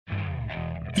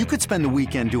You could spend the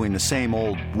weekend doing the same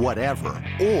old whatever,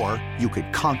 or you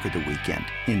could conquer the weekend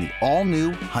in the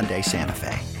all-new Hyundai Santa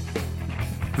Fe.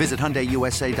 Visit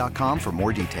HyundaiUSA.com for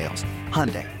more details.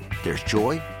 Hyundai, there's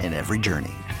joy in every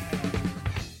journey.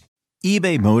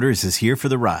 eBay Motors is here for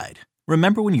the ride.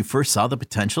 Remember when you first saw the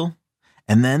potential?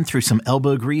 And then through some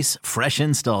elbow grease, fresh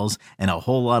installs, and a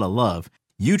whole lot of love,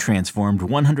 you transformed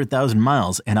 100,000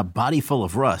 miles and a body full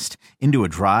of rust into a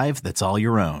drive that's all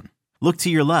your own. Look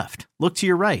to your left. Look to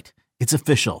your right. It's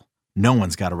official. No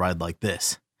one's got a ride like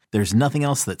this. There's nothing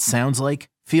else that sounds like,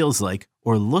 feels like,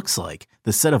 or looks like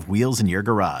the set of wheels in your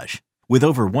garage. With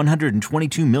over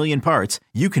 122 million parts,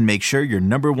 you can make sure your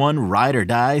number one ride or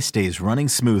die stays running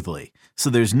smoothly.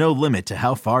 So there's no limit to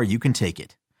how far you can take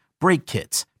it. Brake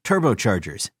kits,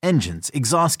 turbochargers, engines,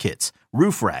 exhaust kits,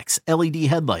 roof racks, LED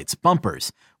headlights,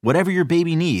 bumpers, whatever your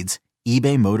baby needs,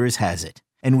 eBay Motors has it.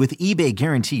 And with eBay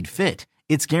Guaranteed Fit,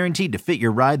 it's guaranteed to fit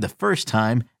your ride the first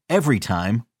time, every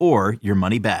time, or your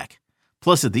money back.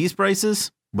 Plus, at these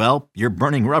prices, well, you're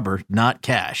burning rubber, not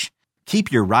cash. Keep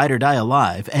your ride or die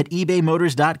alive at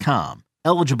ebaymotors.com.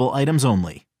 Eligible items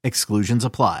only. Exclusions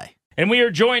apply. And we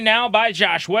are joined now by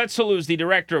Josh Whetzel, who's the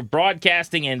Director of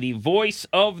Broadcasting and the voice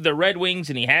of the Red Wings,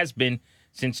 and he has been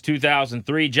since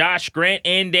 2003. Josh, Grant,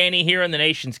 and Danny here in the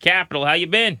nation's capital. How you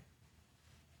been?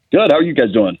 Good. How are you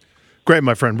guys doing? Great,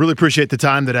 my friend. Really appreciate the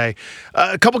time today.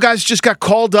 A couple guys just got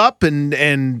called up,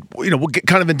 and we'll get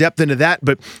kind of in depth into that.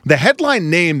 But the headline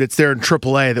name that's there in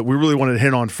AAA that we really wanted to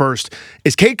hit on first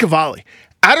is Cade Cavalli.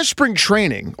 Out of spring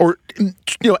training, or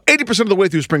 80% of the way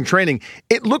through spring training,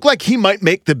 it looked like he might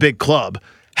make the big club.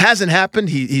 Hasn't happened.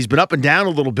 He's been up and down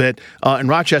a little bit in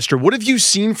Rochester. What have you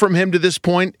seen from him to this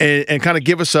point, and kind of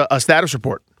give us a status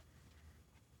report?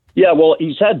 Yeah, well,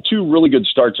 he's had two really good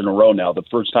starts in a row now. The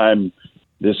first time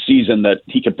this season that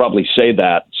he could probably say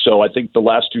that. So I think the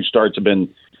last two starts have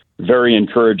been very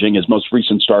encouraging. His most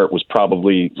recent start was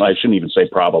probably, I shouldn't even say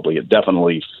probably, it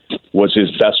definitely was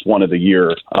his best one of the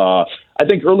year. I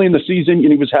think early in the season,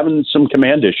 he was having some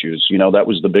command issues. That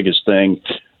was the biggest thing,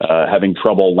 having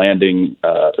trouble landing,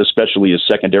 especially his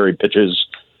secondary pitches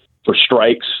for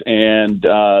strikes. And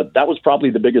that was probably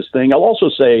the biggest thing. I'll also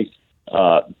say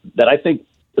that I think,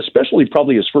 especially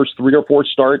probably his first 3 or 4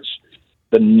 starts,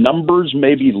 the numbers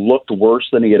maybe looked worse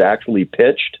than he had actually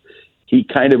pitched. He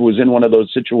kind of was in one of those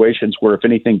situations where if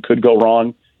anything could go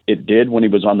wrong, it did when he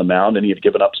was on the mound, and he had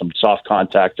given up some soft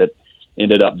contact that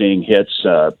ended up being hits,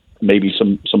 maybe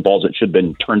some balls that should have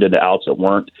been turned into outs that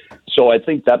weren't. So I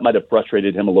think that might have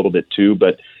frustrated him a little bit too.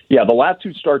 But, yeah, the last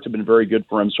 2 starts have been very good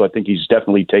for him, so I think he's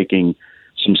definitely taking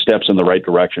some steps in the right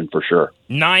direction for sure.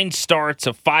 9 starts,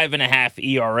 a 5.5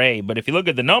 ERA. But if you look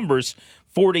at the numbers,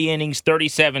 40 innings,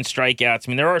 37 strikeouts.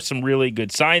 I mean, there are some really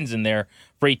good signs in there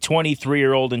for a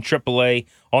 23-year-old in AAA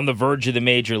on the verge of the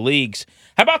major leagues.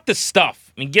 How about the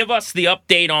stuff? I mean, give us the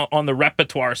update on the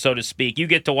repertoire, so to speak. You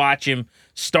get to watch him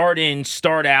start in,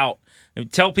 start out.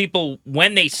 And tell people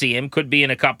when they see him. Could be in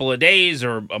a couple of days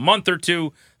or a month or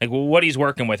two, like what he's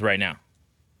working with right now.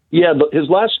 Yeah, his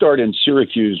last start in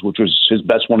Syracuse, which was his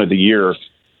best one of the year,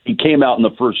 he came out in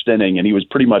the first inning, and he was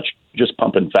pretty much just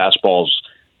pumping fastballs,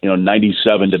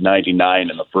 97 to 99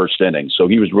 in the first inning. So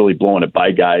he was really blowing it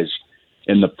by guys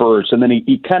in the first. And then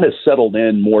he kind of settled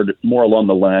in more along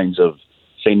the lines of,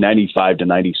 say, 95 to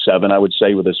 97, I would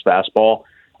say, with his fastball.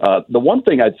 The one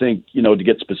thing I think, to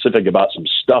get specific about some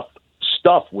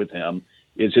stuff with him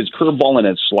is his curveball and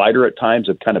his slider at times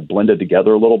have kind of blended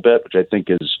together a little bit, which I think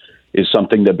is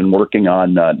something they've been working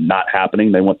on not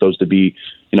happening. They want those to be,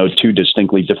 2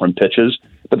 distinctly different pitches.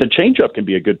 But the changeup can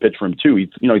be a good pitch for him, too. He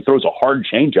throws a hard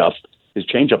changeup. His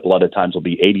changeup a lot of times will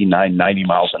be 89, 90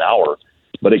 miles an hour.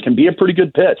 But it can be a pretty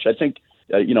good pitch. I think,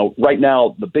 right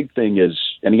now the big thing is,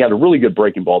 and he had a really good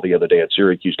breaking ball the other day at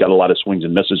Syracuse, got a lot of swings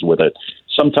and misses with it.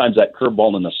 Sometimes that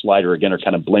curveball and the slider, again, are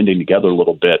kind of blending together a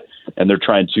little bit, and they're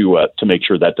trying to make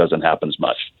sure that doesn't happen as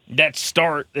much. That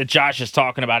start that Josh is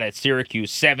talking about at Syracuse,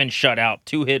 7 shutout,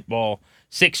 2 hit ball,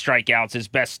 6 strikeouts, his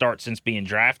best start since being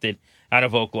drafted out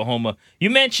of Oklahoma. You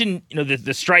mentioned,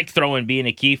 the strike throwing being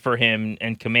a key for him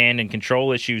and command and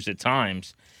control issues at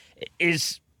times.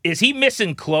 Is he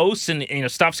missing close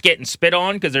and stuff's getting spit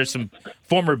on because there's some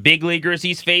former big leaguers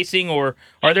he's facing, or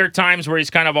are there times where he's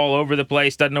kind of all over the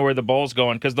place, doesn't know where the ball's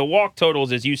going? Because the walk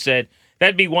totals, as you said,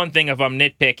 that'd be one thing if I'm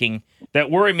nitpicking that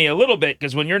worry me a little bit,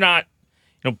 because when you're not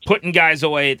putting guys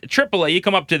away at AAA, you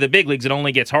come up to the big leagues, it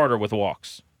only gets harder with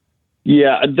walks.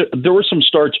 Yeah, there were some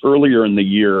starts earlier in the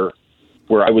year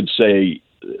where I would say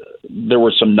there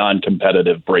were some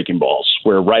non-competitive breaking balls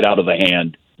where right out of the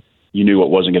hand you knew it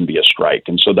wasn't going to be a strike.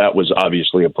 And so that was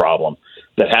obviously a problem.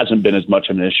 That hasn't been as much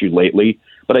of an issue lately.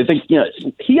 But I think,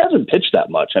 he hasn't pitched that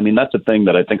much. I mean, that's the thing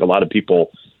that I think a lot of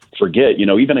people forget.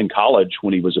 Even in college,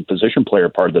 when he was a position player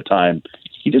part of the time,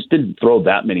 he just didn't throw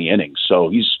that many innings. So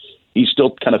he's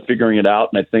still kind of figuring it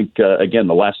out. And I think, again,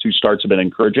 the last 2 starts have been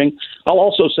encouraging. I'll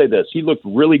also say this. He looked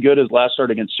really good his last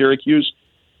start against Syracuse.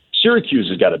 Syracuse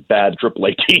has got a bad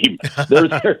AAA team.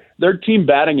 Their team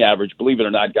batting average, believe it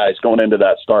or not, guys, going into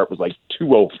that start was like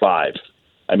 205.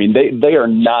 I mean, they are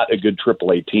not a good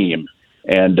AAA team.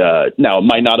 And now it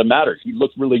might not have mattered. He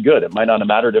looked really good. It might not have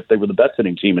mattered if they were the best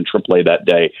hitting team in AAA that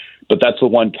day. But that's the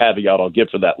one caveat I'll give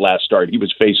for that last start. He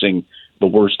was facing the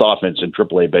worst offense in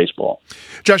AAA baseball.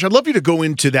 Josh, I'd love you to go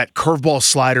into that curveball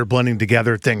slider blending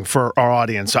together thing for our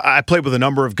audience. I played with a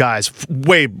number of guys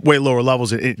way lower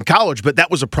levels in college, but that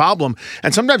was a problem.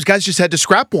 And sometimes guys just had to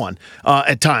scrap one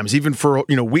at times, even for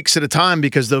weeks at a time,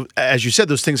 because as you said,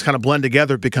 those things kind of blend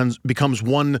together. It becomes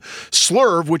one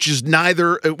slurve, which is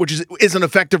an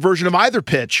effective version of either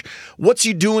pitch. What's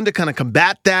he doing to kind of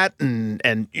combat that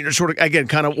and sort of again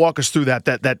kind of walk us through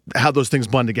that how those things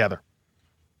blend together?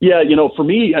 Yeah, for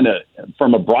me,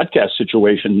 from a broadcast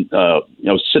situation,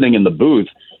 sitting in the booth,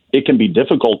 it can be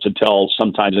difficult to tell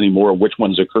sometimes anymore which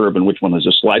one's a curve and which one is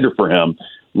a slider for him.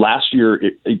 Last year,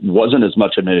 it wasn't as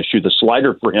much of an issue. The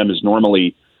slider for him is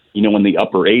normally, in the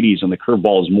upper 80s, and the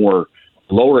curveball is more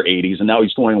lower 80s. And now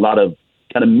he's throwing a lot of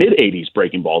kind of mid 80s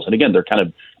breaking balls. And again, they're kind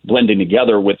of blending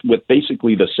together with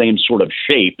basically the same sort of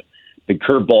shape. The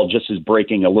curveball just is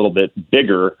breaking a little bit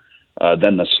bigger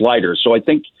than the slider. So I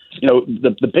think,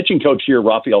 the pitching coach here,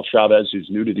 Rafael Chavez, who's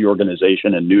new to the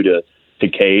organization and new to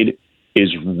Cade,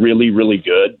 is really, really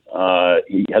good.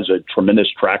 He has a tremendous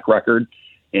track record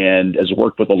and has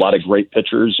worked with a lot of great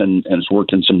pitchers and has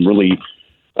worked in some really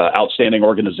outstanding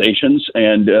organizations.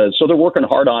 And so they're working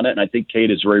hard on it. And I think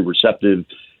Cade is very receptive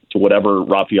to whatever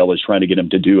Rafael is trying to get him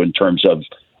to do in terms of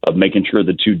making sure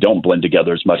the two don't blend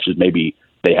together as much as maybe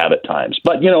they have at times.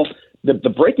 But,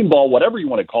 the breaking ball, whatever you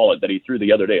want to call it, that he threw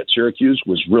the other day at Syracuse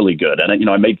was really good. And,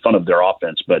 I made fun of their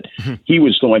offense, but he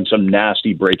was throwing some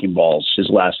nasty breaking balls his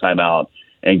last time out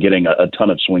and getting a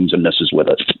ton of swings and misses with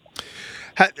it.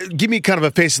 Give me kind of a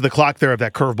face of the clock there of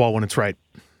that curveball when it's right.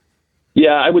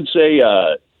 Yeah, I would say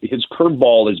his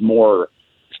curveball is more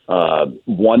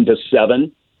 1 to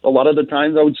 7 a lot of the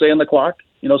times, I would say, on the clock,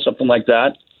 something like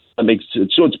that.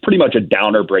 So it's pretty much a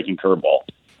downer breaking curveball.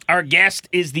 Our guest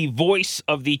is the voice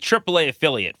of the AAA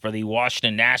affiliate for the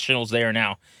Washington Nationals. They are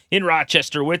now in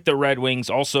Rochester with the Red Wings,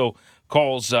 also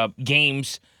calls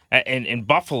games in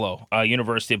Buffalo,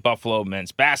 University of Buffalo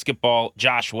men's basketball.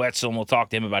 Josh Whetzel, and we'll talk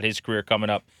to him about his career coming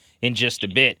up in just a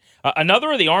bit.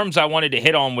 Another of the arms I wanted to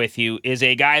hit on with you is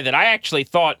a guy that I actually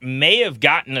thought may have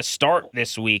gotten a start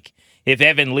this week if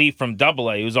Evan Lee from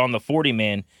AA, who's on the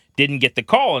 40-man, didn't get the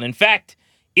call. And in fact,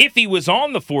 if he was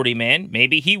on the 40-man,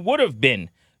 maybe he would have been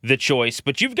the choice.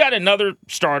 But you've got another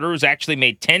starter who's actually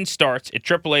made 10 starts at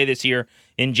AAA this year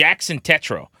in Jackson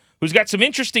Tetro, who's got some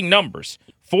interesting numbers.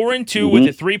 4-2 with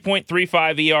a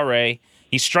 3.35 ERA.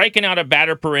 He's striking out a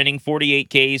batter per inning, 48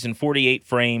 Ks and 48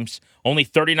 frames, only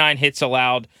 39 hits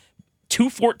allowed.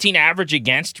 214 average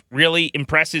against really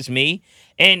impresses me.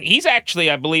 And he's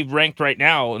actually, I believe, ranked right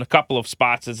now in a couple of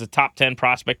spots as a top 10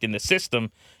 prospect in the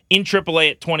system in AAA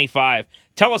at 25.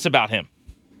 Tell us about him.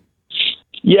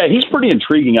 Yeah, he's pretty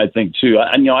intriguing, I think, too.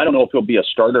 I don't know if he'll be a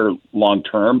starter long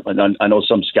term. I know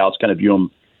some scouts kind of view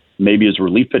him maybe as a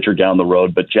relief pitcher down the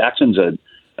road, but Jackson's a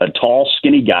tall,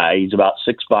 skinny guy. He's about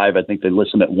 6'5". I think they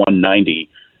list him at 190.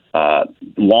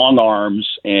 Long arms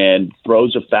and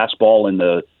throws a fastball in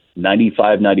the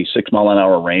 95, 96 mile an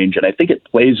hour range. And I think it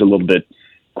plays a little bit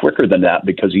quicker than that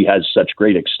because he has such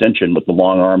great extension with the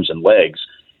long arms and legs.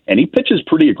 And he pitches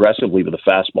pretty aggressively with a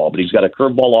fastball, but he's got a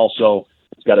curveball also.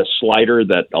 He's got a slider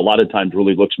that a lot of times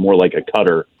really looks more like a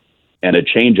cutter and a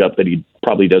changeup that he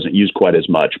probably doesn't use quite as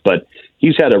much. But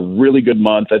he's had a really good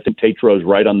month. I think Tetro's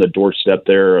right on the doorstep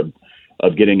there of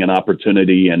getting an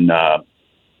opportunity, and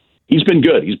he's been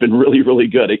good. He's been really, really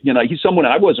good. He's someone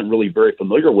I wasn't really very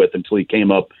familiar with until he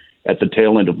came up at the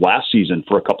tail end of last season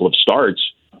for a couple of starts,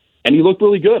 and he looked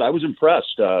really good. I was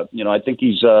impressed. I think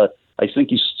he's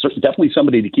definitely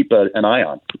somebody to keep an eye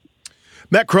on.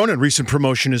 Matt Cronin, recent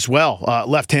promotion as well,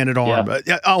 left-handed arm.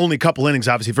 Yeah. Only a couple innings,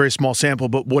 obviously, very small sample,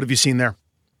 but what have you seen there?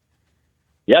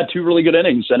 Yeah, 2 really good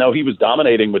innings. I know he was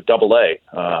dominating with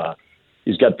AA.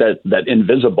 He's got that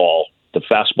invisible, the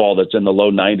fastball that's in the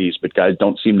low 90s, but guys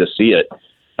don't seem to see it.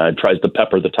 Tries to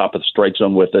pepper the top of the strike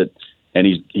zone with it, and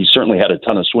he certainly had a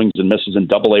ton of swings and misses in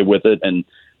AA with it, and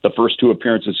the first 2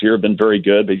 appearances here have been very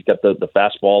good, but he's got the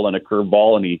fastball and a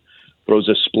curveball, and he throws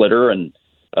a splitter, and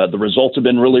the results have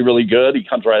been really, really good. He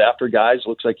comes right after guys.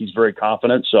 Looks like he's very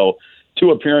confident. So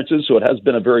 2 appearances, so it has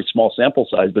been a very small sample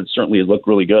size, but certainly it looked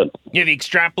really good. Yeah, if you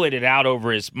extrapolate it out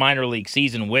over his minor league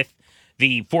season with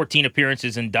the 14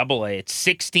 appearances in Double-A, it's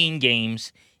 16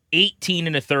 games, 18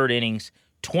 in the third innings,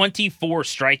 24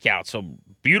 strikeouts, so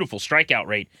beautiful strikeout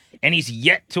rate, and he's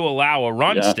yet to allow a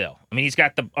run still. I mean, he's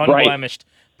got the unblemished,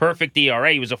 perfect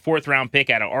ERA. He was a 4th-round pick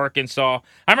out of Arkansas.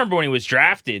 I remember when he was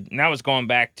drafted, and that was going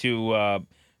back to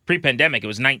pre-pandemic. It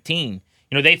was 19.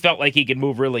 They felt like he could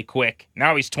move really quick.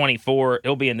 Now he's 24.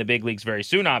 He'll be in the big leagues very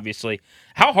soon, obviously.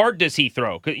 How hard does he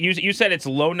throw? 'Cause you said it's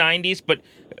low 90s, but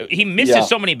he misses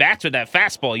so many bats with that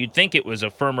fastball. You'd think it was a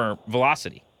firmer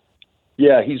velocity.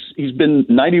 Yeah, he's been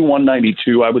 91,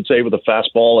 92, I would say, with a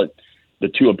fastball at the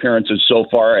 2 appearances so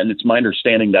far, and it's my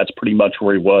understanding that's pretty much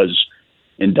where he was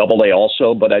in Double-A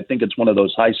also, but I think it's one of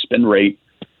those high spin rate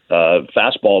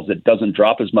fastballs that doesn't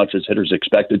drop as much as hitters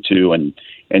expect it to, and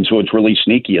so it's really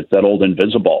sneaky. It's that old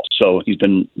invisible. So he's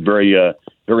been very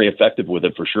effective with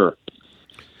it for sure.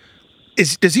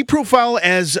 Does he profile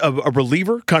as a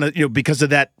reliever, kind of because of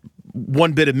that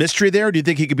one bit of mystery there? Do you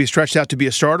think he could be stretched out to be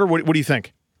a starter? What do you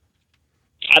think?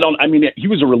 I mean, he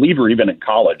was a reliever even in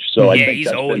college, so I think he's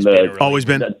that's always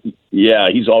been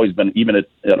he's always been even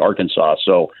at Arkansas.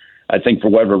 So I think for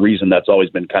whatever reason, that's always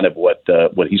been kind of what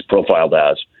he's profiled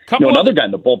as. Another guy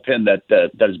in the bullpen that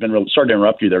has been really, sorry to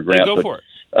interrupt you there, Grant. Go for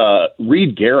it.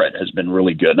 Reed Garrett has been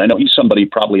really good. And I know he's somebody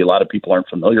probably a lot of people aren't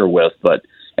familiar with,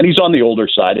 and he's on the older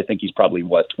side. I think he's probably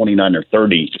 29 or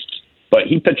 30, but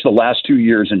he pitched the last 2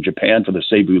 years in Japan for the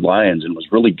Seibu Lions and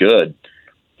was really good.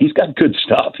 He's got good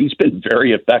stuff. He's been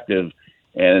very effective,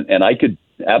 and I could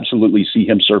absolutely see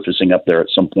him surfacing up there at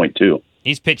some point too.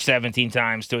 He's pitched 17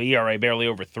 times to an ERA barely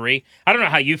over 3. I don't know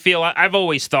how you feel. I've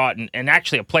always thought, and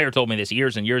actually a player told me this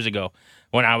years and years ago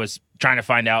when I was trying to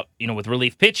find out, with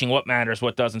relief pitching, what matters,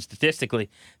 what doesn't statistically.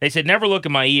 They said, never look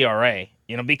at my ERA,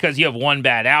 because you have one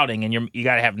bad outing and you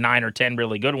got to have 9 or 10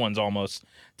 really good ones almost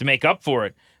to make up for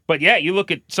it. But, yeah, you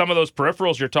look at some of those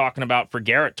peripherals you're talking about for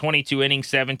Garrett, 22 innings,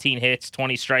 17 hits,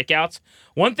 20 strikeouts.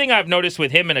 One thing I've noticed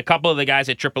with him and a couple of the guys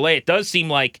at AAA, it does seem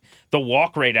like the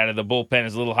walk rate out of the bullpen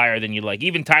is a little higher than you'd like.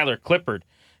 Even Tyler Clippard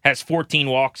has 14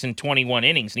 walks in 21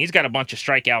 innings, and he's got a bunch of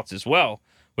strikeouts as well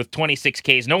with 26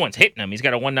 Ks. No one's hitting him. He's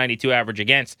got a 192 average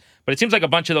against. But it seems like a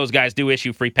bunch of those guys do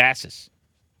issue free passes.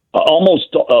 And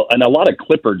a lot of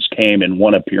Clippards came in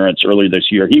one appearance earlier this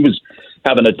year. He was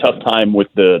having a tough time with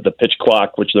the pitch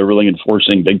clock, which they're really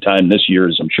enforcing big time this year,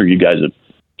 as I'm sure you guys have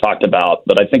talked about.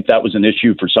 But I think that was an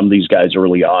issue for some of these guys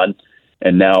early on,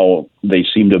 and now they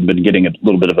seem to have been getting a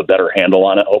little bit of a better handle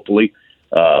on it, hopefully.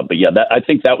 But yeah, I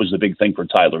think that was the big thing for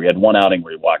Tyler. He had one outing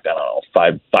where he walked, I don't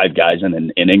know, five guys in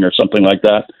an inning or something like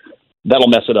that. That'll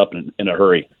mess it up in a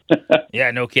hurry.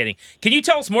 Yeah, no kidding. Can you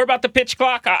tell us more about the pitch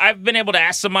clock? I've been able to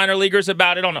ask some minor leaguers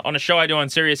about it on a show I do on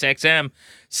Sirius XM.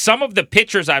 Some of the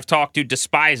pitchers I've talked to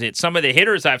despise it. Some of the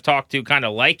hitters I've talked to kind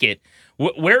of like it.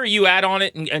 Where are you at on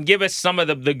it? And give us some of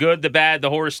the good, the bad,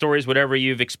 the horror stories, whatever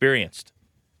you've experienced.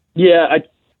 Yeah,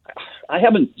 I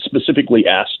haven't specifically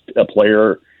asked a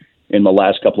player in the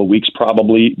last couple of weeks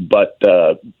probably, but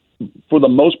for the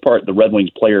most part, the Red Wings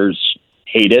players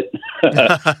hate it.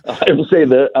 I will say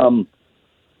that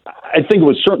I think it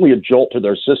was certainly a jolt to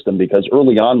their system because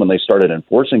early on when they started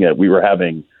enforcing it, we were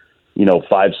having,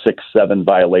 5, 6, 7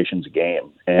 violations a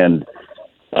game. And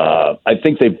I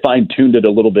think they've fine-tuned it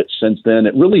a little bit since then.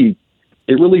 It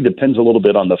really depends a little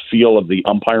bit on the feel of the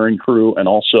umpiring crew and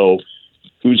also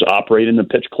who's operating the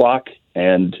pitch clock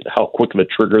and how quick of a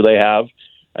trigger they have.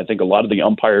 I think a lot of the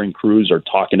umpiring crews are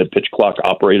talking to pitch clock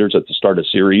operators at the start of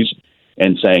series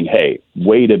and saying, hey,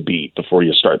 wait a beat before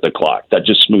you start the clock. That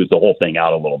just smoothed the whole thing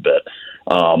out a little bit.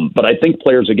 But I think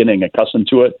players are getting accustomed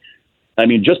to it. I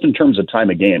mean, just in terms of time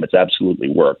of game, it's absolutely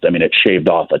worked. I mean, it shaved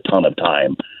off a ton of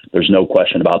time. There's no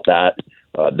question about that.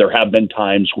 There have been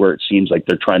times where it seems like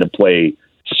they're trying to play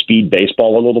speed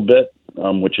baseball a little bit,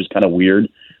 which is kind of weird.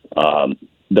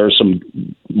 There's some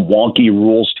wonky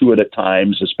rules to it at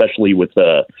times, especially with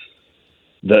the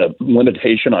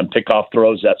limitation on pickoff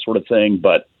throws, that sort of thing.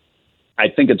 But I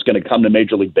think it's going to come to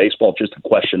Major League Baseball, just a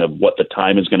question of what the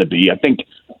time is going to be. I think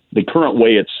the current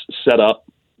way it's set up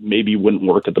maybe wouldn't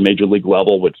work at the Major League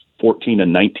level with 14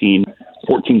 and 19,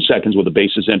 14 seconds with the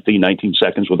bases empty, 19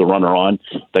 seconds with a runner on.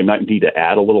 They might need to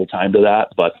add a little time to that,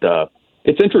 but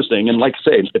it's interesting. And like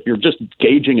I say, if you're just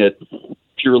gauging it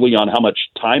purely on how much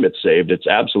time it's saved, it's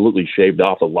absolutely shaved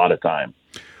off a lot of time.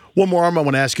 One more arm I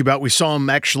want to ask you about. We saw him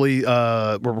actually,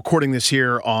 we're recording this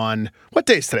here on, what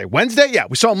day is today? Wednesday? Yeah,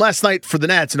 we saw him last night for the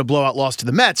Nats in a blowout loss to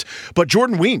the Mets. But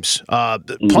Jordan Weems,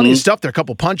 plenty of stuff there, a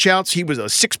couple punch-outs. He was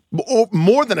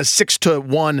more than a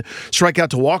 6-to-1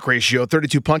 strikeout-to-walk ratio,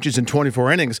 32 punches in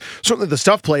 24 innings. Certainly the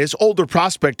stuff play is older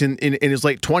prospect in his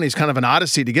late 20s, kind of an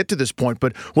odyssey to get to this point.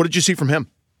 But what did you see from him?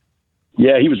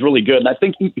 Yeah, he was really good. And I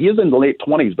think he is in the late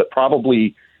 20s, but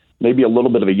probably maybe a little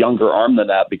bit of a younger arm than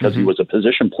that because he was a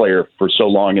position player for so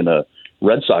long in the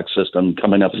Red Sox system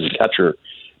coming up as a catcher.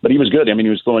 But he was good. I mean,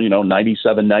 he was throwing,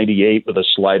 97, 98 with a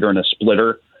slider and a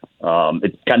splitter.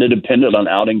 It kind of depended on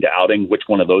outing to outing which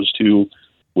one of those two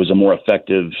was a more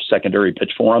effective secondary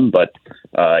pitch for him. But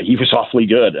he was awfully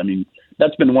good. I mean,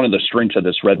 that's been one of the strengths of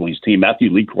this Red Wings team.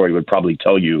 Matthew LeCroy would probably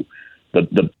tell you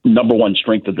the number one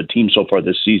strength of the team so far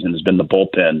this season has been the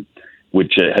bullpen,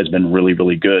 which has been really,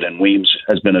 really good. And Weems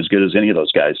has been as good as any of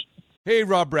those guys. Hey,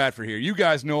 Rob Bradford here. You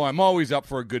guys know I'm always up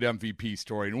for a good MVP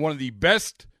story. And one of the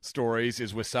best stories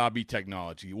is Wasabi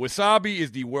Technology. Wasabi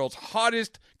is the world's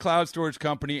hottest cloud storage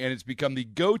company, and it's become the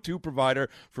go-to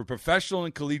provider for professional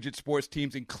and collegiate sports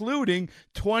teams, including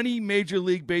 20 Major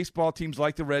League Baseball teams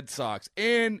like the Red Sox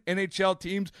and NHL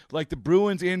teams like the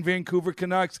Bruins and Vancouver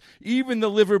Canucks. Even the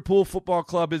Liverpool Football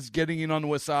Club is getting in on the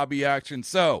Wasabi action.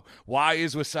 So why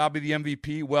is Wasabi the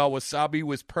MVP? Well, Wasabi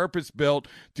was purpose-built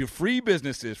to free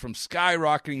businesses from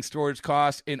skyrocketing storage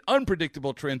costs and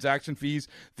unpredictable transaction fees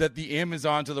that the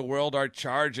Amazons of the world are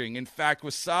charging. In fact,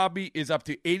 Wasabi is up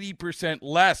to 80%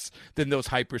 less than those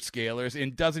hyperscalers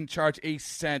and doesn't charge a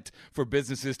cent for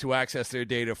businesses to access their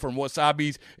data. From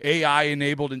Wasabi's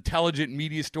AI-enabled intelligent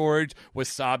media storage,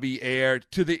 Wasabi Air,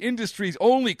 to the industry's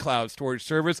only cloud storage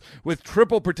service with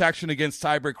triple protection against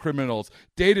cyber criminals,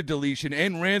 data deletion,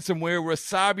 and ransomware,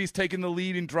 Wasabi's taken the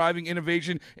lead in driving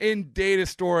innovation in data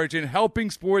storage and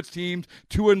helping sports teams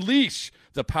to unleash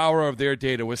the power of their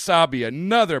data. Wasabi,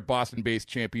 another Boston-based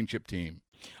championship team.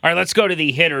 All right, let's go to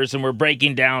the hitters, and we're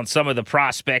breaking down some of the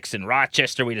prospects in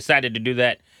Rochester. We decided to do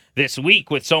that this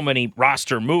week with so many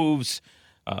roster moves,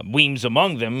 Weems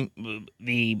among them,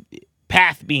 the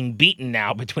path being beaten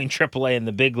now between AAA and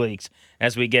the big leagues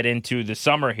as we get into the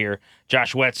summer here.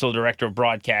 Josh Whetzel, Director of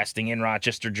Broadcasting in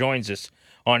Rochester, joins us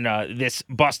on this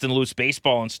Bustin' Loose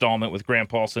baseball installment with Grant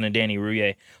Paulson and Danny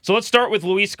Rouillet. So let's start with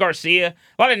Luis Garcia.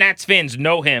 A lot of Nats fans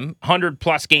know him,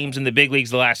 100-plus games in the big leagues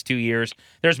the last 2 years.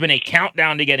 There's been a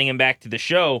countdown to getting him back to the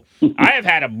show. I have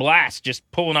had a blast just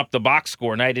pulling up the box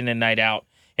score night in and night out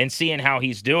and seeing how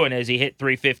he's doing as he hit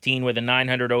 .315 with a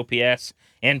 .900 OPS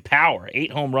and power,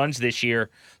 8 home runs this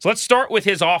year. So let's start with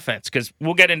his offense because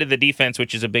we'll get into the defense,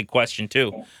 which is a big question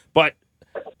too. But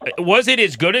was it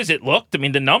as good as it looked? I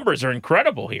mean, the numbers are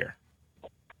incredible here.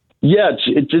 Yeah,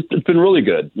 it's been really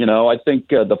good. I think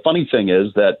the funny thing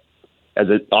is that, as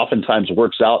it oftentimes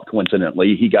works out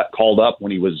coincidentally, he got called up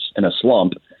when he was in a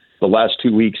slump. The last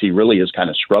 2 weeks, he really has kind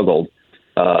of struggled.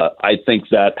 I think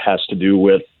that has to do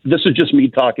with, this is just me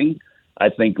talking, I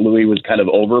think Louis was kind of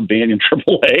over being in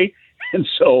AAA. And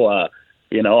so,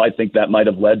 I think that might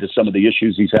have led to some of the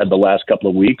issues he's had the last couple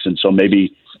of weeks. And so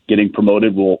maybe getting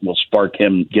promoted will spark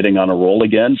him getting on a roll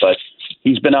again. But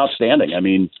he's been outstanding. I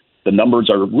mean, the numbers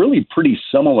are really pretty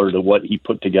similar to what he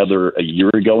put together a year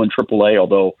ago in AAA,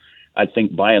 although I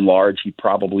think by and large he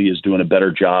probably is doing a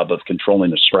better job of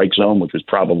controlling the strike zone, which was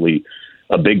probably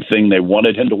a big thing they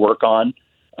wanted him to work on.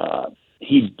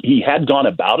 He had gone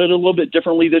about it a little bit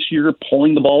differently this year,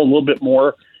 pulling the ball a little bit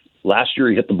more. Last year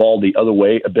he hit the ball the other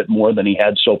way a bit more than he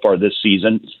had so far this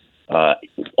season.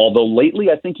 Although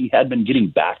lately I think he had been getting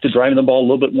back to driving the ball a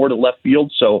little bit more to left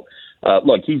field. So,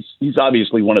 look, he's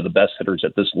obviously one of the best hitters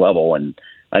at this level. And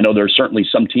I know there's certainly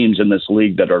some teams in this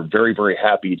league that are very, very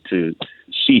happy to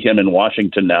see him in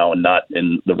Washington now and not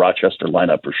in the Rochester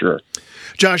lineup for sure.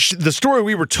 Josh, the story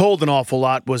we were told an awful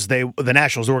lot was the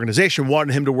Nationals organization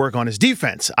wanted him to work on his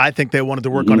defense. I think they wanted to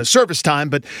work on his service time,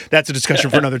 but that's a discussion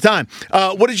for another time.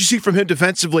 What did you see from him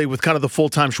defensively with kind of the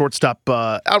full-time shortstop,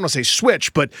 I don't want to say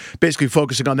switch, but basically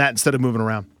focusing on that instead of moving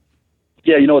around?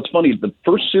 Yeah, it's funny. The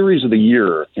first series of the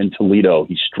year in Toledo,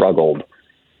 he struggled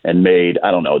and made,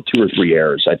 2 or 3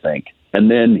 errors, I think. And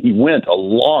then he went a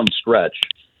long stretch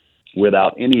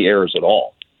without any errors at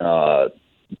all.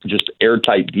 Just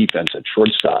airtight defense at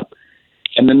shortstop.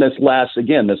 And then this last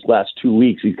 2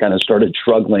 weeks, he's kind of started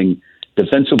struggling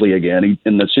defensively again.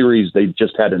 In the series they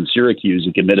just had in Syracuse,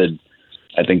 he committed,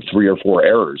 I think, 3 or 4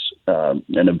 errors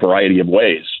in a variety of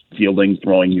ways, fielding,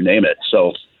 throwing, you name it.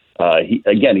 So,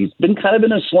 he's been kind of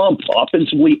in a slump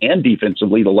offensively and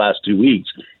defensively the last 2 weeks.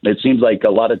 And it seems like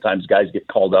a lot of times guys get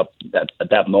called up at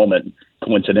that moment,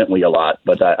 coincidentally a lot.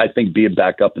 But I think being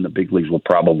back up in the big leagues will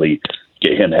probably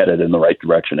get him headed in the right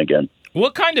direction again.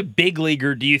 What kind of big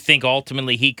leaguer do you think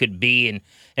ultimately he could be,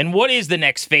 and what is the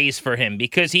next phase for him?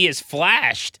 Because he has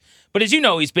flashed, but as you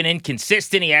know, he's been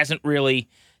inconsistent. He hasn't really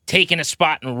taken a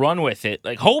spot and run with it.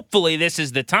 Like, hopefully this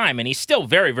is the time, and he's still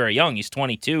very, very young. He's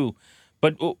 22.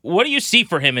 But what do you see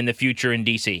for him in the future in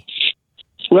D.C.?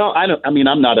 Well,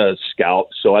 I'm not a scout,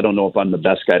 so I don't know if I'm the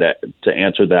best guy to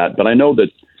answer that. But I know that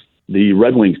the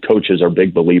Red Wings coaches are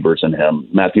big believers in him.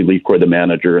 Matthew Leafcourt, the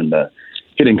manager, and the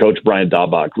hitting coach Brian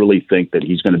Daubach really think that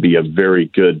he's going to be a very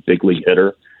good big league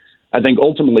hitter. I think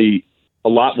ultimately a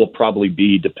lot will probably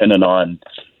be dependent on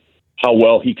how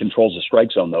well he controls the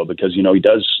strike zone, though, because, he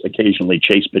does occasionally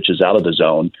chase pitches out of the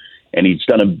zone, and he's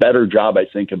done a better job, I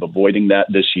think, of avoiding that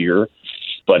this year.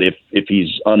 But if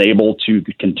he's unable to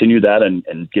continue that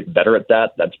and get better at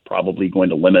that, that's probably going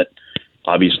to limit,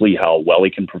 obviously, how well he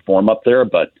can perform up there.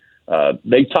 But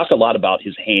they talk a lot about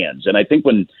his hands. And I think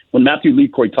when Matthew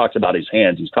Leafcourt talks about his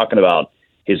hands, he's talking about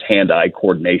his hand-eye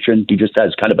coordination. He just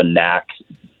has kind of a knack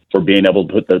for being able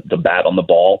to put the bat on the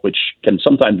ball, which can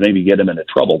sometimes maybe get him into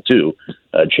trouble, too,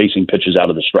 chasing pitches out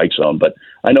of the strike zone. But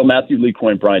I know Matthew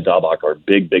Leafcourt and Brian Daubach are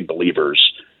big, big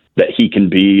believers that he can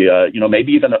be,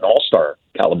 maybe even an all-star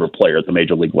caliber player at the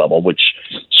major league level, which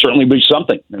certainly be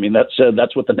something. I mean,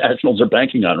 that's what the Nationals are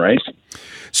banking on, right?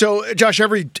 So, Josh,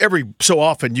 every so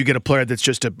often you get a player that's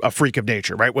just a freak of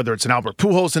nature, right? Whether it's an Albert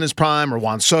Pujols in his prime or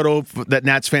Juan Soto that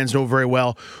Nats fans know very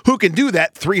well, who can do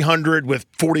that 300 with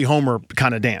 40 homer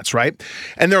kind of dance, right?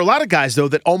 And there are a lot of guys, though,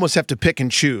 that almost have to pick and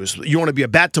choose. You want to be a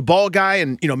bat-to-ball guy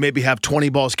and, maybe have 20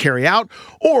 balls carry out,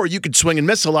 or you could swing and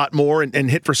miss a lot more and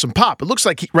hit for some pop. It looks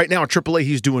like right now in AAA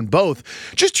he's doing both.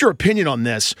 Just your opinion on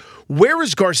this. Where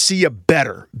is Garcia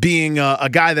better, being a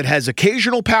guy that has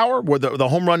occasional power where the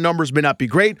home run numbers may not be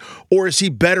great, or is he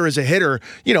better as a hitter,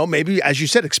 maybe, as you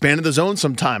said, expanding the zone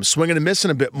sometimes, swinging and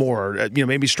missing a bit more,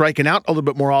 maybe striking out a little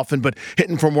bit more often, but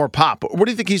hitting for more pop? Where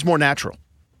do you think he's more natural?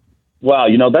 Wow,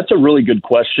 that's a really good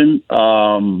question.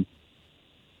 I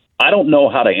don't know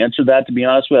how to answer that, to be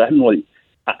honest with you.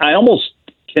 I almost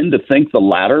tend to think the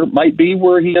latter might be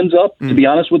where he ends up, to be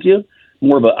honest with you.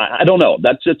 More of I don't know.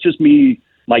 That's just me,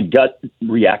 my gut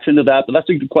reaction to that. But that's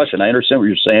a good question. I understand what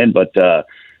you're saying, but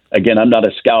again, I'm not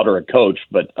a scout or a coach,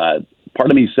 but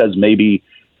part of me says maybe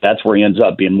that's where he ends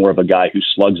up, being more of a guy who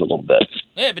slugs a little bit.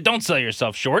 Yeah, but don't sell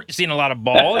yourself short. You've seen a lot of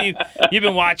ball. You've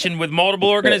been watching with multiple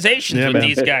organizations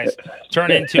these guys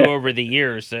turn into over the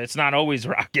years. It's not always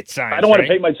rocket science. I don't want to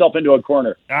paint myself into a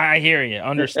corner. I hear you.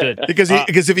 Understood. Because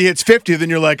if he hits 50, then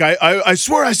you're like, I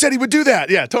swear I said he would do that.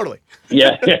 Yeah, totally.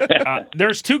 Yeah.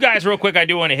 There's two guys real quick I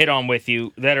do want to hit on with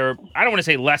you that are, I don't want to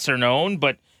say lesser known,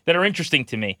 but that are interesting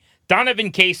to me.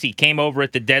 Donovan Casey came over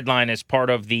at the deadline as part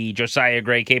of the Josiah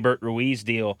Gray, Keibert Ruiz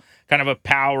deal, kind of a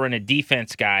power and a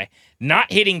defense guy, not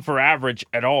hitting for average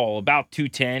at all, about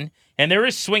 210, and there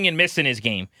is swing and miss in his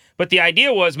game. But the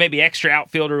idea was maybe extra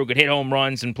outfielder who could hit home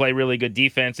runs and play really good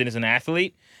defense and is an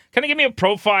athlete. Kind of give me a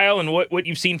profile and what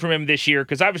you've seen from him this year,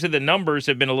 because obviously the numbers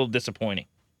have been a little disappointing.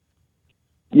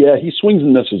 Yeah, he swings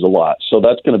and misses a lot, so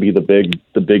that's going to be the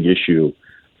big issue.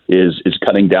 Is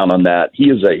cutting down on that. He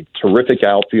is a terrific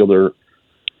outfielder,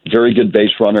 very good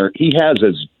base runner. He has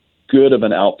as good of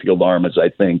an outfield arm as I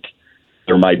think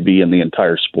there might be in the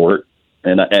entire sport,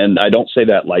 and I don't say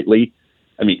that lightly.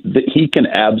 I mean, he can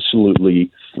absolutely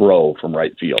throw from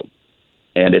right field,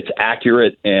 and it's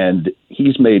accurate, and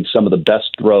he's made some of the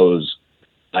best throws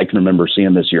I can remember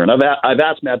seeing this year. And I've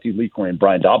asked Matthew Leafcourt and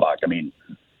Brian Daubach, I mean,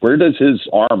 where does his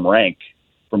arm rank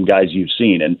from guys you've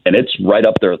seen? And it's right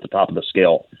up there at the top of the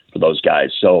scale for those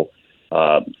guys. So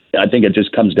I think it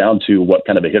just comes down to what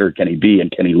kind of a hitter can he be, and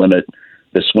can he limit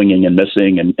the swinging and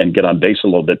missing and get on base a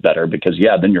little bit better? Because,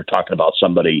 then you're talking about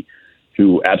somebody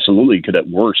who absolutely could at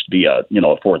worst be a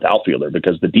fourth outfielder,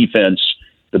 because the defense,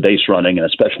 the base running, and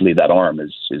especially that arm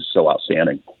is so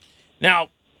outstanding. Now,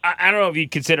 I don't know if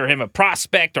you'd consider him a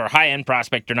prospect or a high-end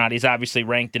prospect or not. He's obviously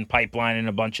ranked in Pipeline in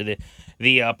a bunch of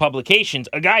the publications.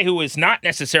 A guy who is not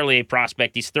necessarily a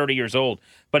prospect. He's 30 years old,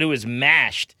 but who is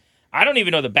mashed. I don't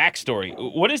even know the backstory.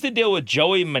 What is the deal with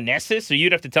Joey Meneses? So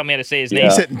you'd have to tell me how to say his name.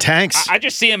 He's hitting tanks. I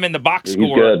just see him in the box He's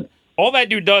score. good. All that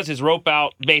dude does is rope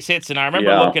out base hits, and I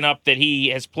remember looking up that he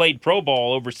has played pro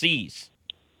ball overseas.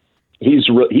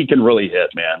 He can really hit,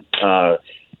 man.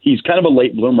 He's kind of a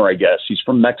late bloomer, I guess. He's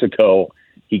from Mexico.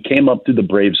 He came up through the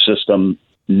Braves system,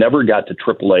 never got to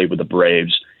AAA with the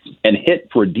Braves, and hit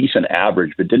for a decent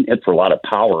average, but didn't hit for a lot of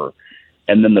power.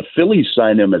 And then the Phillies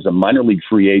signed him as a minor league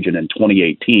free agent in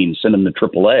 2018, sent him to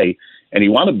AAA, and he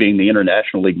wound up being the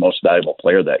International League most valuable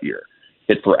player that year.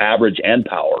 Hit for average and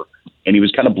power, and he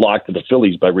was kind of blocked to the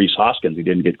Phillies by Rhys Hoskins. He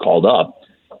didn't get called up.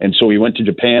 And so he went to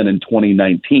Japan in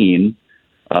 2019,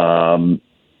 and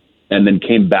then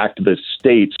came back to the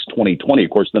States 2020.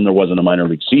 Of course, then there wasn't a minor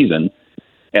league season.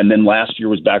 And then last year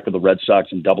was back with the Red Sox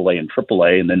in AA and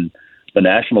AAA, and then the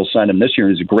Nationals signed him this year.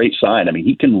 He's a great sign. I mean,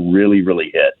 he can really,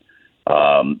 really hit.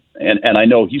 And I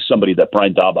know he's somebody that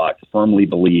Brian Daubach firmly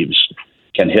believes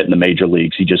can hit in the major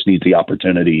leagues. He just needs the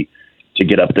opportunity to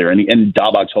get up there. And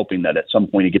Daubach's hoping that at some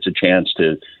point he gets a chance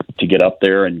to get up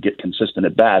there and get consistent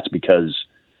at bats because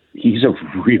he's a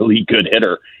really good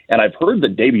hitter. And I've heard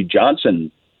that Davey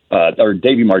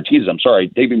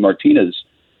Martinez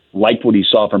liked what he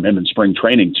saw from him in spring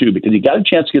training too, because he got a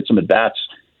chance to get some at bats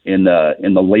in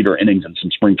the later innings in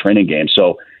some spring training games.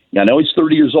 So I know he's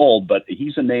 30 years old, but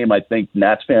he's a name I think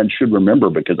Nats fans should remember,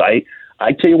 because I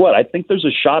tell you what, I think there's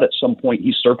a shot at some point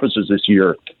he surfaces this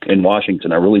year in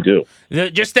Washington. I really do.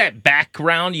 Just that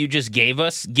background you just gave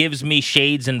us gives me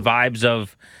shades and vibes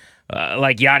of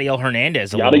like Yadiel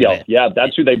Hernandez a little bit. Yeah,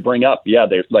 that's who they bring up. Yeah,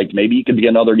 they're like, maybe he could be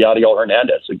another Yadiel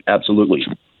Hernandez. Absolutely.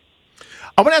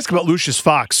 I want to ask about Lucius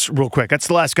Fox real quick. That's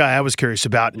the last guy I was curious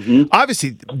about. Mm-hmm.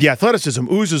 Obviously, the athleticism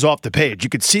oozes off the page. You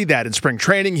could see that in spring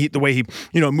training, the way he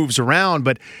moves around,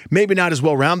 but maybe not as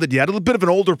well-rounded yet. A little bit of an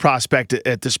older prospect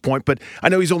at this point, but I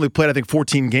know he's only played, I think,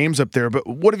 14 games up there. But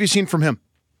what have you seen from him?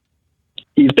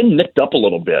 He's been nicked up a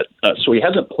little bit, so he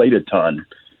hasn't played a ton.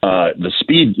 The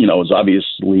speed, is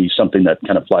obviously something that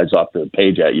kind of flies off the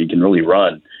page at you. You can really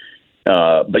run.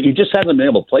 But he just hasn't been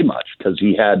able to play much because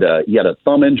he had a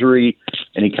thumb injury,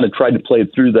 and he kind of tried to play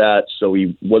through that, so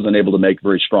he wasn't able to make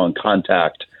very strong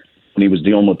contact when he was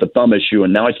dealing with the thumb issue.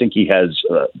 And now I think he has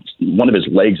one of his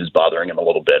legs is bothering him a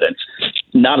little bit. It's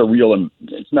not a real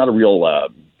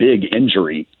big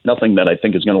injury, nothing that I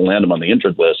think is going to land him on the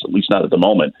injured list, at least not at the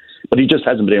moment. But he just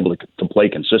hasn't been able to play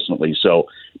consistently. So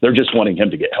they're just wanting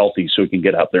him to get healthy so he can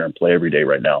get out there and play every day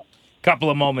right now. Couple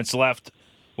of moments left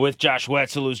with Josh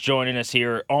Whetzel, who's joining us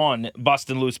here on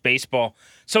Bustin' Loose Baseball.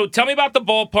 So tell me about the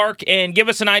ballpark and give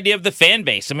us an idea of the fan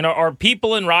base. I mean, are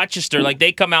people in Rochester, like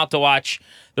they come out to watch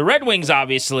the Red Wings,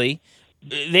 obviously.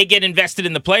 They get invested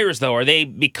in the players, though. Are they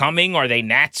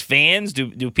Nats fans?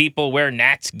 Do people wear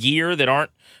Nats gear that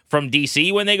aren't from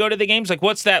D.C. when they go to the games? Like,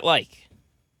 what's that like?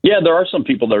 Yeah, there are some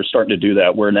people that are starting to do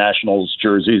that, wear Nationals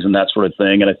jerseys and that sort of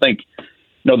thing. And I think,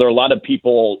 there are a lot of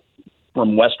people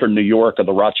from Western New York or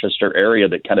the Rochester area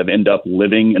that kind of end up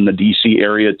living in the D.C.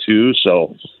 area too.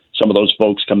 So some of those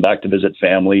folks come back to visit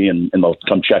family and they'll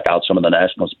come check out some of the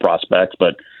Nationals prospects.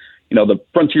 But, the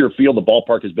Frontier Field, the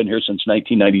ballpark, has been here since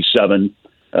 1997,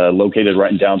 located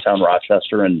right in downtown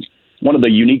Rochester. And one of the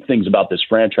unique things about this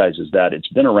franchise is that it's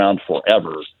been around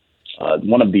forever.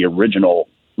 One of the original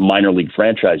minor league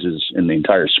franchises in the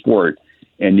entire sport.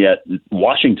 And yet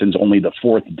Washington's only the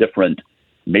fourth different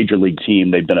major league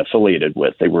team they've been affiliated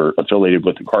with. They were affiliated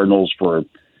with the Cardinals for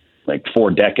like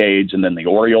 4 decades, and then the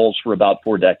Orioles for about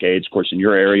 4 decades. Of course, in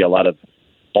your area, a lot of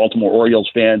Baltimore Orioles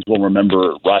fans will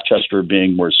remember Rochester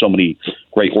being where so many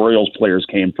great Orioles players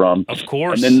came from. Of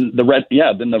course. And then the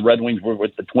Red Wings were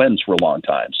with the Twins for a long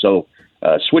time. So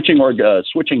switching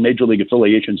major league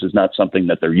affiliations is not something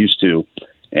that they're used to,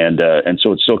 and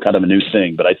so it's still kind of a new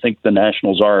thing. But I think the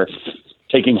Nationals are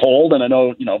taking hold, and I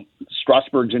know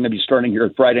Strasburg's going to be starting here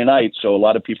Friday night, so a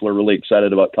lot of people are really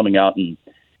excited about coming out and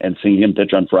seeing him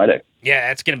pitch on Friday.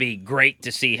 Yeah, it's going to be great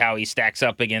to see how he stacks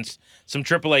up against some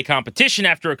AAA competition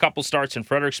after a couple starts in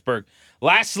Fredericksburg.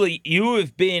 Lastly, you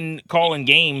have been calling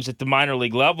games at the minor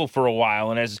league level for a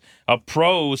while, and as a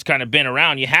pro who's kind of been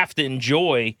around, you have to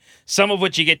enjoy some of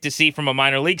what you get to see from a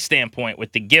minor league standpoint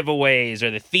with the giveaways or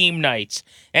the theme nights.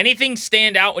 Anything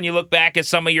stand out when you look back at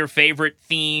some of your favorite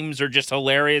themes or just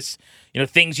hilarious,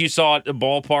 things you saw at the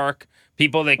ballpark,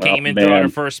 people that came in throwing a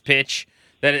first pitch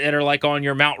that are like on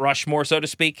your Mount Rushmore, so to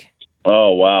speak?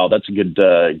 Oh, wow. That's a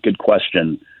good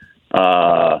question.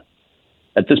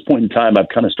 At this point in time, I've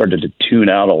kind of started to tune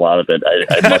out a lot of it.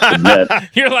 I must admit.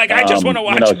 You're like, I just want to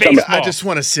watch baseball. I just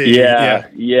want to see. Yeah.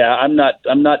 I'm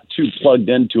not too plugged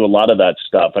into a lot of that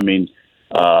stuff. I mean,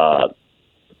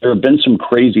 there have been some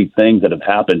crazy things that have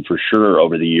happened for sure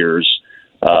over the years.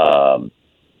 When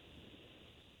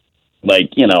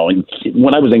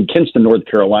I was in Kinston, North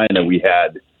Carolina, we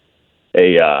had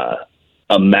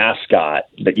a mascot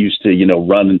that used to,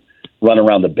 run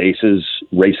around the bases,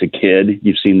 race a kid.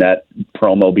 You've seen that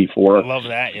promo before. I love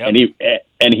that. Yep.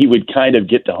 And he would kind of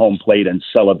get to home plate and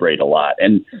celebrate a lot.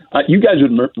 And you guys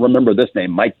would remember this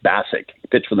name, Mike Bassick,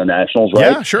 pitched for the Nationals,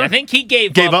 right? Yeah, sure. I think he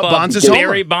gave up Bonds'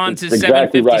 Barry Bonds'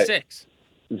 exactly 756. Right.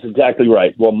 That's exactly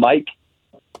right. Well, Mike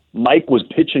was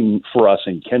pitching for us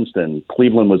in Kinston.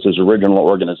 Cleveland was his original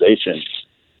organization.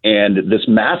 And this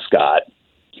mascot,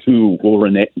 who will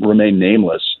remain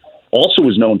nameless, also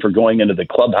was known for going into the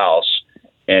clubhouse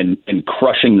and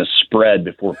crushing the spread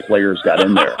before players got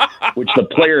in there, which the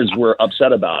players were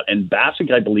upset about. And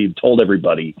Bassick, I believe, told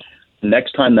everybody,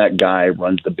 next time that guy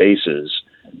runs the bases,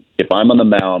 if I'm on the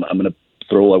mound, I'm going to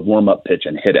throw a warm-up pitch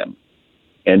and hit him.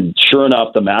 And sure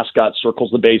enough, the mascot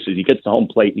circles the bases. He gets to home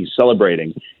plate, and he's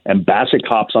celebrating. And Bassick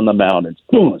hops on the mound and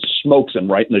boom, smokes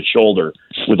him right in the shoulder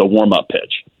with a warm-up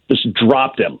pitch. Just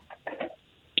dropped him.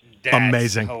 That's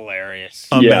amazing. Hilarious.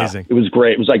 Amazing. Yeah, it was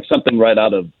great. It was like something right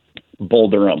out of Bull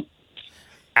Durham.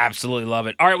 Absolutely love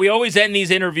it. All right, we always end these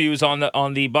interviews on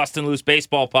the Bustin' Loose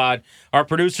Baseball Pod. Our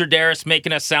producer Darius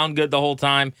making us sound good the whole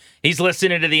time. He's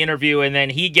listening to the interview, and then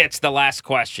he gets the last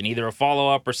question, either a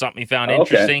follow-up or something he found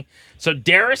interesting. So,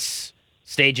 Darius,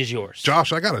 stage is yours.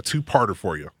 Josh, I got a two-parter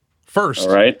for you. First,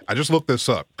 all right. I just looked this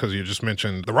up because you just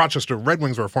mentioned the Rochester Red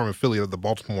Wings are a former affiliate of the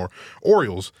Baltimore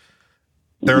Orioles.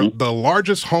 The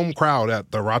largest home crowd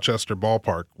at the Rochester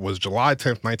ballpark was July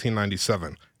 10th,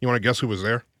 1997. You want to guess who was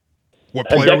there? What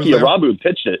player was there? Hideki Arabu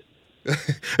pitched it.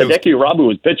 Hideki Arabu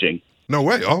was pitching. No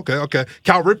way. Okay.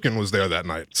 Cal Ripken was there that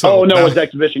night. So it was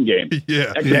exhibition game.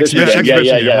 Yeah. Exhibition game.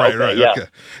 Yeah. Right. Yeah. Okay.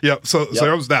 Yeah. So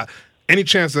there was that. Any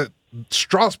chance that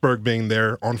Strasburg being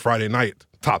there on Friday night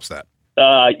tops that?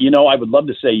 I would love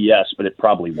to say yes, but it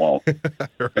probably won't.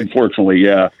 Right. Unfortunately,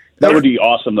 yeah. That would be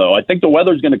awesome, though. I think the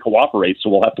weather's going to cooperate, so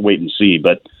we'll have to wait and see.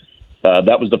 But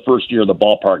that was the first year of the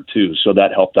ballpark, too, so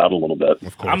that helped out a little bit.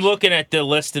 Of course. I'm looking at the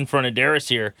list in front of Darius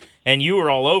here, and you were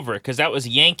all over it because that was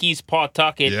Yankees,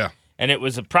 Pawtucket, and it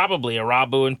was probably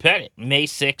Arabu and Pettit, May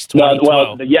 6,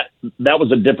 2012. That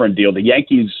was a different deal. The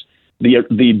Yankees,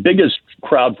 the biggest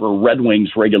crowd for a Red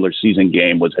Wings regular season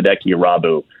game was Hideki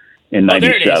Arabu in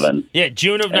 97. Yeah,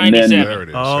 June of 97. There it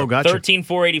is. Oh, gotcha.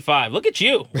 13,485. Look at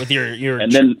you with your and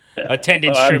then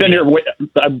attendance. I've been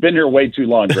here way too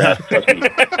long, Grant. Trust me.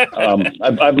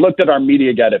 I've looked at our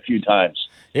media guide a few times.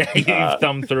 Yeah, you've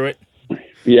thumbed through it.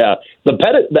 Yeah, the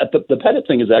Pettit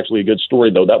thing is actually a good story,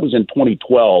 though. That was in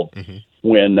 2012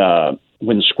 when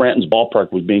Scranton's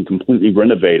ballpark was being completely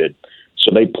renovated.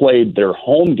 So they played their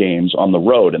home games on the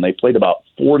road, and they played about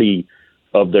 40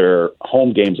 of their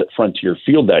home games at Frontier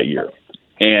Field that year.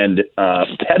 And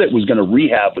Pettit was going to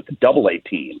rehab with the Double-A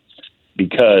team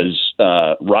because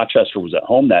Rochester was at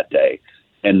home that day.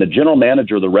 And the general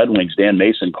manager of the Red Wings, Dan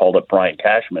Mason, called up Brian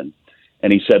Cashman,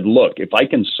 and he said, look, if I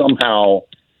can somehow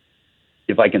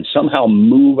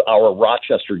move our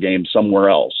Rochester game somewhere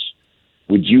else,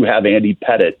 would you have Andy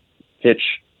Pettit pitch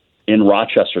in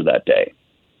Rochester that day?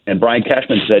 And Brian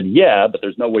Cashman said, yeah, but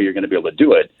there's no way you're going to be able to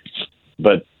do it.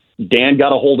 But Dan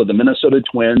got a hold of the Minnesota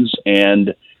Twins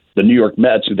and the New York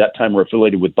Mets, who that time were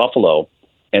affiliated with Buffalo,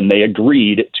 and they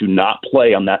agreed to not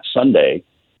play on that Sunday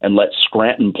and let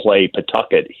Scranton play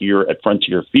Pawtucket here at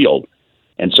Frontier Field.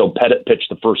 And so Pettit pitched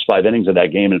the first 5 innings of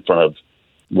that game in front of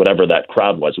whatever that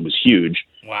crowd was. It was huge.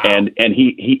 Wow. And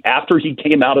he after he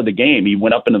came out of the game, he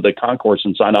went up into the concourse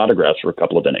and signed autographs for a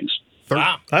couple of innings.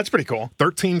 Wow. That's pretty cool.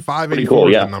 13,584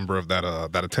 is the number of that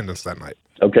attendance that night.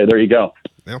 Okay, there you go.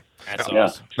 Yeah. That's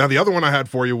awesome. Now, the other one I had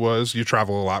for you was you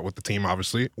travel a lot with the team,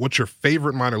 obviously. What's your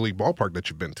favorite minor league ballpark that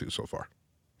you've been to so far?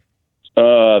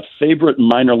 Favorite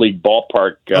minor league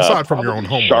ballpark? Aside from your own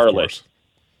home, Charlotte.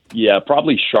 Yeah,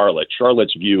 probably Charlotte.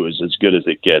 Charlotte's view is as good as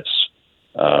it gets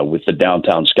with the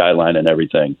downtown skyline and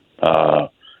everything.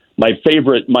 My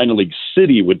favorite minor league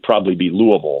city would probably be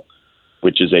Louisville,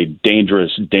 which is a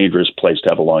dangerous, dangerous place to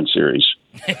have a long series.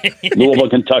 Louisville,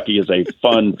 Kentucky is a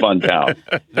fun town.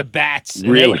 The Bats.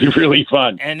 Really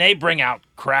fun. And they bring out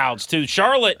crowds, too.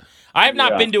 Charlotte, I have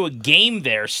not been to a game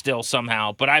there still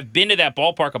somehow, but I've been to that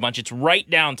ballpark a bunch. It's right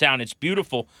downtown. It's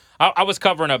beautiful. I was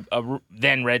covering a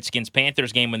then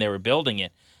Redskins-Panthers game when they were building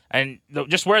it. And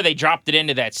just where they dropped it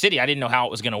into that city, I didn't know how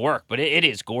it was going to work, but it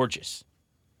is gorgeous.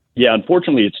 Yeah,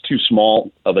 unfortunately, it's too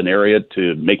small of an area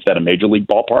to make that a major league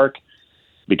ballpark.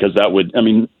 Because that would,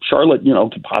 Charlotte,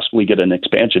 could possibly get an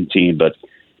expansion team, but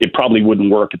it probably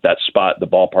wouldn't work at that spot the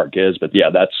ballpark is. But yeah,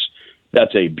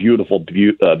 that's a beautiful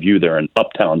view there in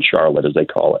Uptown Charlotte, as they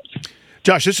call it.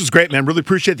 Josh, this was great, man. Really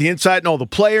appreciate the insight and all the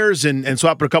players and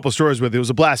swapping a couple of stories with you. It was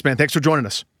a blast, man. Thanks for joining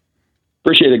us.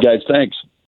 Appreciate it, guys. Thanks.